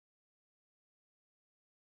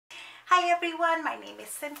Hi everyone, my name is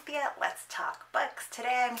Cynthia. Let's talk books.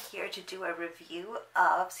 Today I'm here to do a review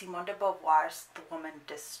of Simone de Beauvoir's The Woman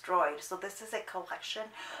Destroyed. So this is a collection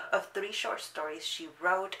of 3 short stories she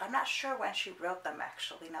wrote. I'm not sure when she wrote them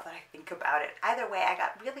actually, now that I think about it. Either way, I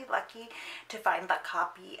got really lucky to find a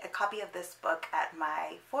copy of this book at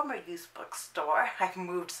my former used bookstore. I've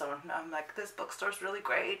moved, so I'm like, this bookstore's really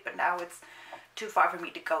great, but now it's too far for me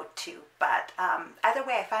to go to. But either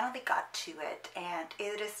way, I finally got to it, and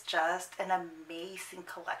it is just an amazing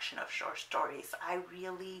collection of short stories.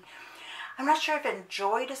 I'm not sure if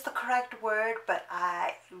enjoyed is the correct word, but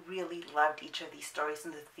I really loved each of these stories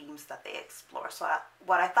and the themes that they explore. So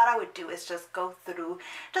what I thought I would do is just go through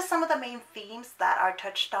just some of the main themes that are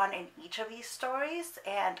touched on in each of these stories.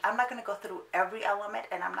 And I'm not going to go through every element,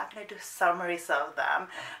 and I'm not going to do summaries of them.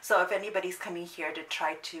 So if anybody's coming here to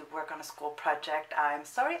try to work on a school project, I'm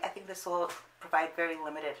sorry. I think this will provide very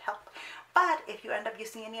limited help. But if you end up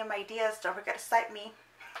using any of my ideas, don't forget to cite me.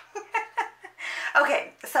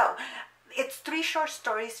 Okay, so it's 3 short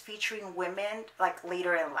stories featuring women like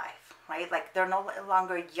later in life, right? Like they're no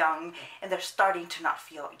longer young, and they're starting to not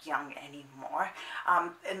feel young anymore.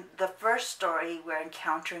 In the first story, we're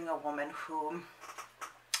encountering a woman who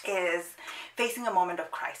is facing a moment of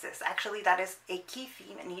crisis. Actually, that is a key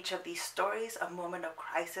theme in each of these stories, a moment of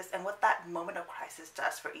crisis, and what that moment of crisis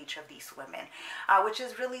does for each of these women, which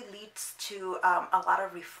is really leads to a lot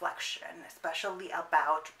of reflection, especially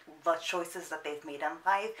about the choices that they've made in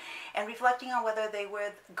life, and reflecting on whether they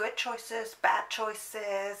were good choices, bad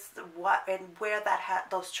choices, what and where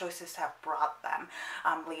those choices have brought them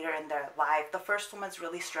later in their life. The first woman's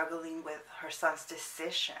really struggling with her son's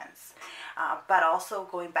decisions, but also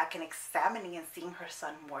going back and examining and seeing her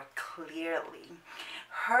son more clearly.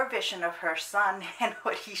 Her vision of her son and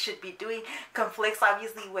what he should be doing conflicts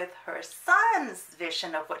obviously with her son's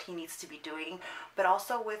vision of what he needs to be doing, but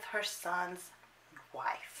also with her son's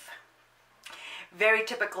wife. Very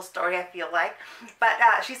typical story, I feel like. But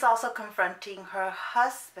she's also confronting her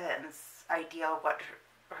husband's idea of what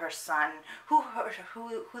her son, who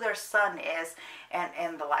their son is,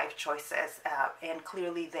 and the life choices, and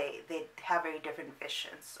clearly they have very different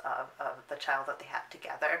visions of the child that they have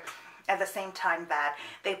together. At the same time that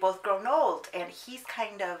they've both grown old, and he's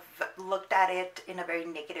kind of looked at it in a very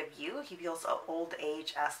negative view. He feels old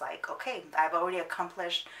age as like, okay, I've already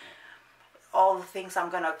accomplished all the things I'm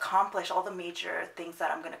going to accomplish, all the major things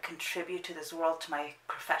that I'm going to contribute to this world, to my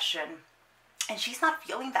profession. And she's not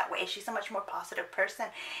feeling that way. She's a much more positive person.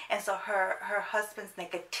 And so her husband's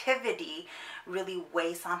negativity really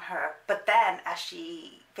weighs on her. But then as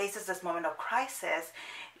she faces this moment of crisis,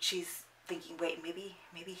 she's thinking, wait, maybe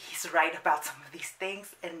he's right about some of these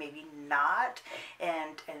things, and maybe not.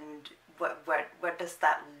 And where does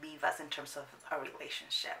that leave us in terms of a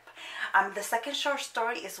relationship? The second short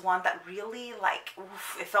story is one that really, like,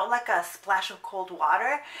 oof, it felt like a splash of cold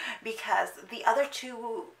water, because the other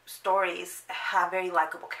 2 stories have very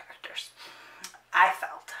likable characters.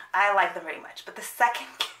 I like them very much. But the second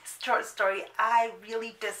short story, I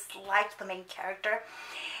really disliked the main character,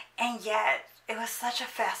 and yet it was such a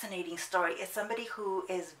fascinating story. It's somebody who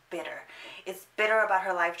is bitter. It's bitter about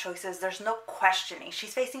her life choices. There's no questioning.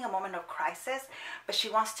 She's facing a moment of crisis, but she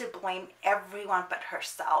wants to blame everyone but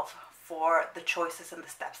herself for the choices and the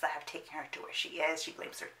steps that have taken her to where she is. She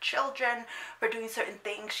blames her children for doing certain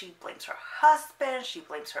things. She blames her husband. She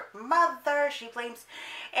blames her mother. She blames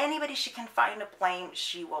anybody she can find to blame,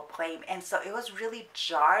 she will blame. And so it was really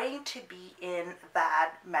jarring to be in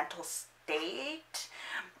that mental state,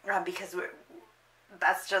 because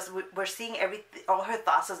we're seeing all her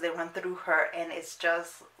thoughts as they run through her, and it's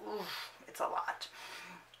just, oof, it's a lot.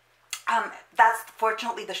 That's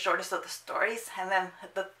fortunately the shortest of the stories. And then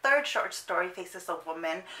the third short story faces a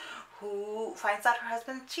woman who finds out her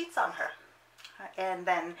husband cheats on her, and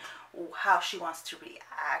then how she wants to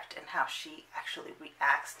react and how she actually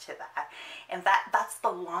reacts to that. And that's the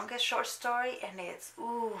longest short story, and it's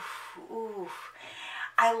oof.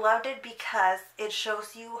 I loved it because it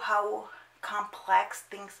shows you how complex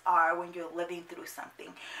things are when you're living through something.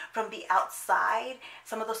 From the outside,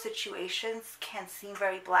 some of those situations can seem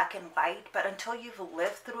very black and white, but until you've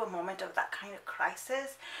lived through a moment of that kind of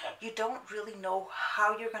crisis, you don't really know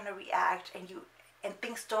how you're going to react, and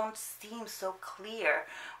things don't seem so clear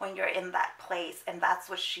when you're in that place. And that's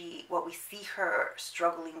what we see her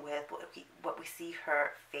struggling with, what we see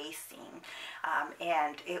her facing.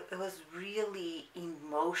 And it was really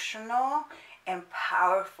emotional and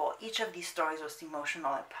powerful. Each of these stories was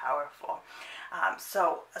emotional and powerful.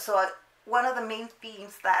 So one of the main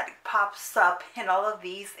themes that pops up in all of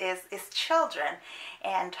these is children,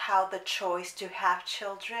 and how the choice to have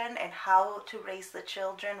children and how to raise the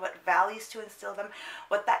children, what values to instill them,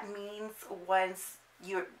 what that means once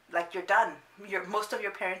you're done. Most of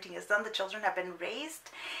your parenting is done. The children have been raised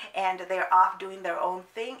and they're off doing their own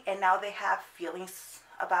thing, and now they have feelings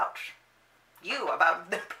about you,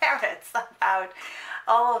 about their parents, about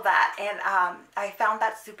all of that. And I found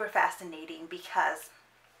that super fascinating, because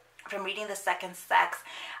from reading The Second Sex,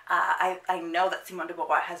 I know that Simone de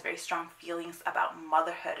Beauvoir has very strong feelings about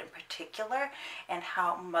motherhood in particular, and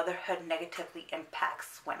how motherhood negatively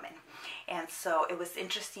impacts women. And so it was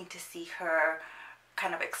interesting to see her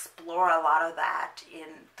kind of explore a lot of that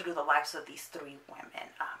through the lives of these three women.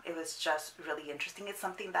 It was just really interesting. It's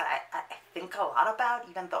something that I think a lot about,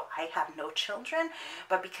 even though I have no children,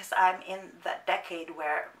 but because I'm in that decade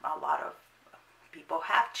where a lot of people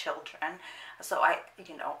have children, so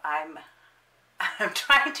I'm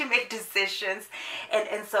trying to make decisions,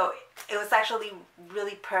 and so it was actually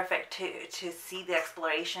really perfect to see the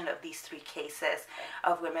exploration of these three cases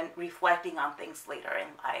of women reflecting on things later in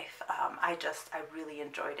life. I really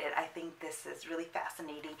enjoyed it. I think this is really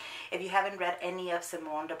fascinating. If you haven't read any of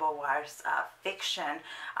Simone de Beauvoir's fiction,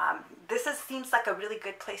 seems like a really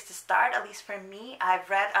good place to start, at least for me. I've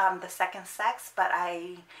read The Second Sex, but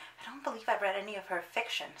I don't believe I've read any of her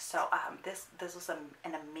fiction, so this was an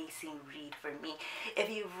amazing read for me. If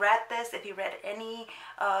you've read this, if you read any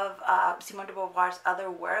of Simone de Beauvoir's other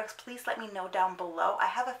works, please let me know down below. I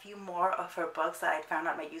have a few more of her books that I found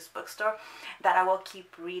at my used bookstore that I will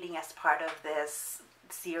keep reading as part of this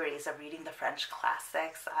series of reading the French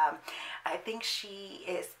classics. I think she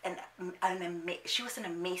is she was an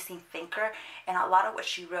amazing thinker, and a lot of what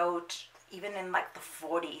she wrote, even in like the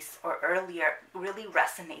 40s or earlier, really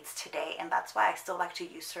resonates today, and that's why I still like to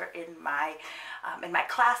use her in my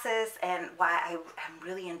classes, and why I am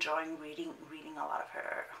really enjoying reading a lot of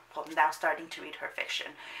her, well, now starting to read her fiction.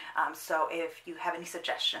 So if you have any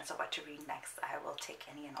suggestions of what to read next, I will take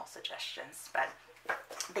any and all suggestions. But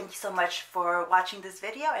thank you so much for watching this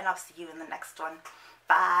video, and I'll see you in the next one.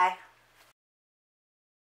 Bye!